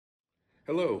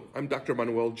Hello, I'm Dr.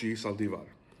 Manuel G. Saldivar.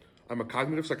 I'm a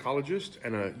cognitive psychologist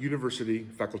and a university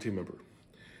faculty member.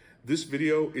 This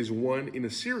video is one in a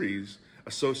series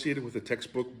associated with a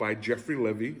textbook by Jeffrey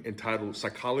Levy entitled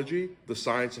Psychology, the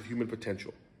Science of Human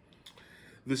Potential.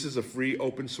 This is a free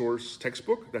open source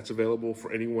textbook that's available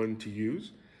for anyone to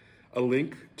use. A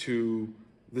link to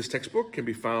this textbook can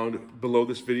be found below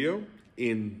this video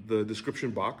in the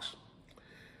description box.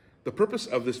 The purpose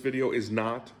of this video is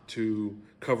not to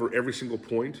cover every single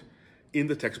point in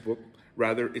the textbook.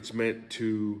 Rather, it's meant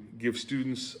to give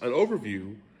students an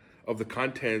overview of the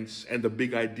contents and the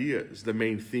big ideas, the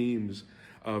main themes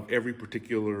of every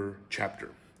particular chapter.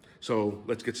 So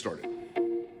let's get started.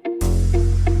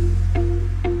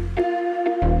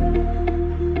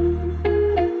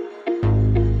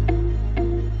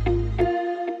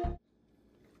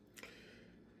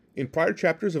 In prior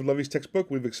chapters of Levy's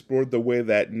textbook, we've explored the way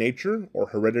that nature, or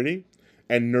heredity,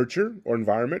 and nurture, or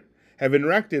environment, have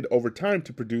interacted over time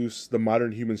to produce the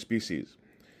modern human species.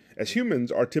 As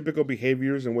humans, our typical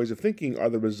behaviors and ways of thinking are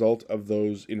the result of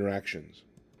those interactions.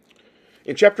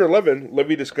 In Chapter 11,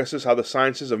 Levy discusses how the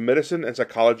sciences of medicine and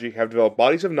psychology have developed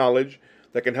bodies of knowledge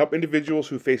that can help individuals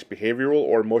who face behavioral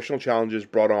or emotional challenges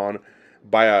brought on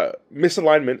by a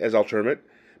misalignment, as I'll term it,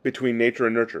 between nature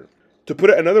and nurture. To put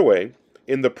it another way,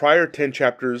 in the prior 10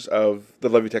 chapters of the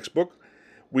Levy textbook,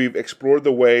 we've explored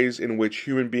the ways in which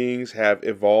human beings have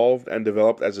evolved and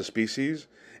developed as a species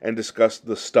and discussed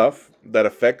the stuff that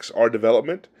affects our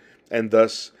development and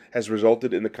thus has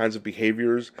resulted in the kinds of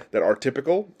behaviors that are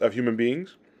typical of human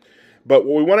beings. But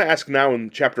what we want to ask now in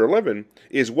Chapter 11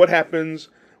 is what happens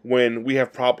when we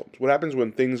have problems? What happens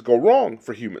when things go wrong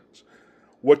for humans?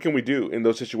 What can we do in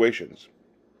those situations?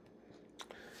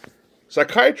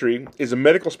 Psychiatry is a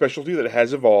medical specialty that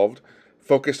has evolved,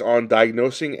 focused on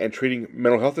diagnosing and treating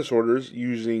mental health disorders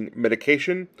using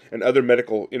medication and other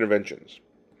medical interventions.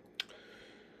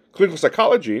 Clinical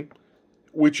psychology,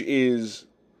 which is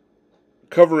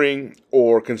covering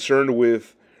or concerned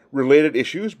with related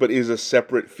issues but is a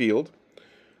separate field.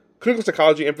 Clinical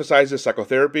psychology emphasizes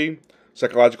psychotherapy,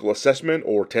 psychological assessment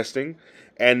or testing,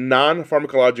 and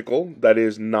non-pharmacological, that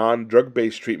is,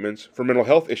 non-drug-based treatments for mental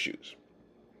health issues.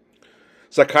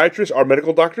 Psychiatrists are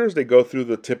medical doctors. They go through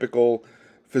the typical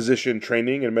physician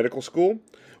training in medical school.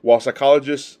 While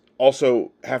psychologists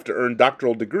also have to earn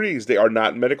doctoral degrees, they are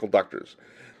not medical doctors.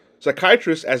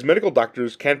 Psychiatrists, as medical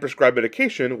doctors, can prescribe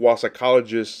medication, while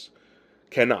psychologists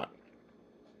cannot.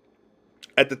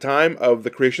 At the time of the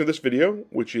creation of this video,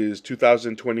 which is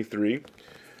 2023,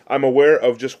 I'm aware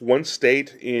of just one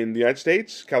state in the United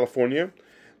States, California,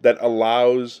 that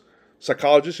allows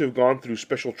psychologists who have gone through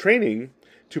special training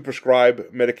to prescribe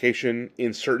medication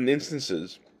in certain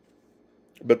instances,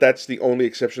 but that's the only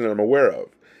exception that I'm aware of.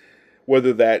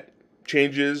 Whether that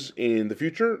changes in the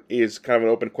future is kind of an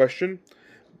open question.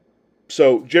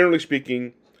 So generally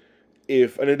speaking,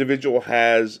 if an individual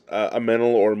has a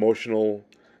mental or emotional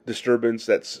disturbance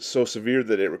that's so severe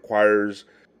that it requires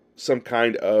some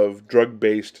kind of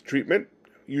drug-based treatment,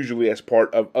 usually as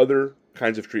part of other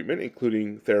kinds of treatment,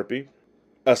 including therapy,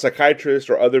 a psychiatrist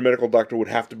or other medical doctor would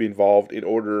have to be involved in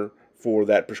order for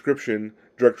that prescription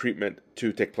drug treatment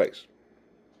to take place.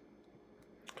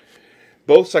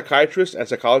 Both psychiatrists and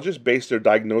psychologists base their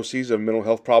diagnoses of mental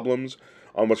health problems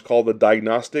on what's called the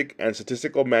Diagnostic and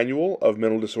Statistical Manual of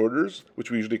Mental Disorders, which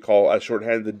we usually call as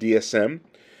shorthand the DSM.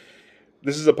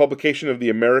 This is a publication of the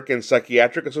American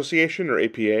Psychiatric Association, or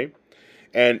APA,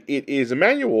 and it is a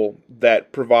manual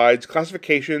that provides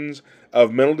classifications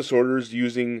of mental disorders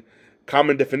using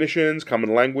common definitions,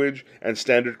 common language, and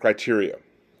standard criteria.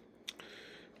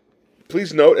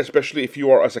 Please note, especially if you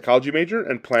are a psychology major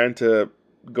and plan to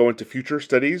go into future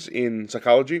studies in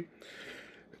psychology,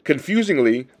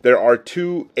 confusingly, there are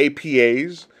two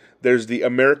APAs. There's the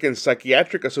American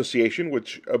Psychiatric Association,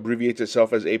 which abbreviates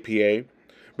itself as APA,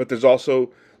 but there's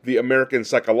also the American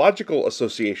Psychological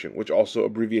Association, which also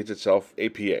abbreviates itself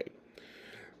APA.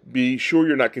 Be sure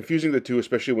you're not confusing the two,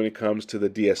 especially when it comes to the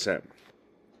DSM.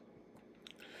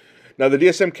 Now, the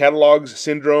DSM catalogs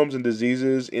syndromes and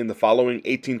diseases in the following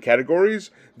 18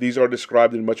 categories. These are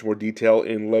described in much more detail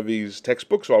in Levy's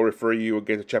textbook, so I'll refer you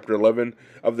again to Chapter 11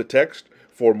 of the text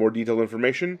for more detailed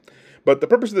information. But the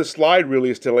purpose of this slide really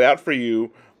is to lay out for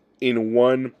you in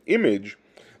one image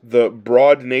the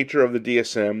broad nature of the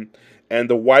DSM and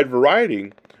the wide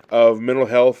variety of mental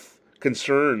health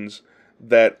concerns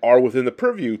that are within the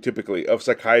purview, typically, of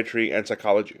psychiatry and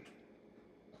psychology.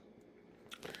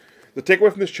 The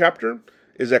takeaway from this chapter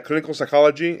is that clinical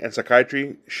psychology and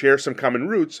psychiatry share some common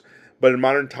roots, but in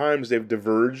modern times they've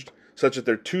diverged such that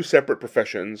they're two separate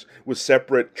professions with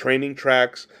separate training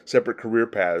tracks, separate career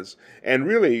paths, and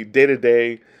really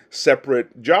day-to-day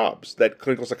separate jobs that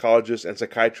clinical psychologists and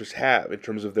psychiatrists have in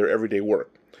terms of their everyday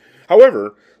work.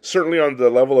 However, certainly on the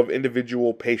level of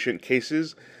individual patient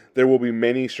cases, there will be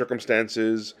many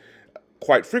circumstances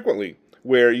quite frequently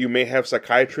where you may have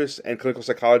psychiatrists and clinical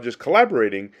psychologists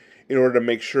collaborating in order to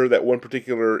make sure that one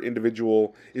particular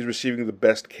individual is receiving the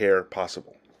best care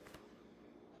possible.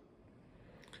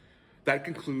 That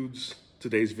concludes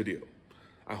today's video.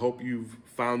 I hope you've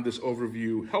found this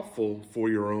overview helpful for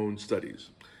your own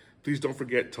studies. Please don't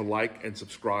forget to like and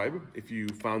subscribe if you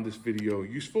found this video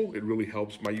useful. It really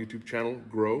helps my YouTube channel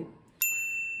grow.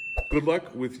 Good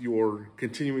luck with your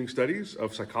continuing studies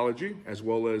of psychology as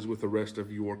well as with the rest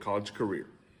of your college career.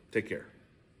 Take care.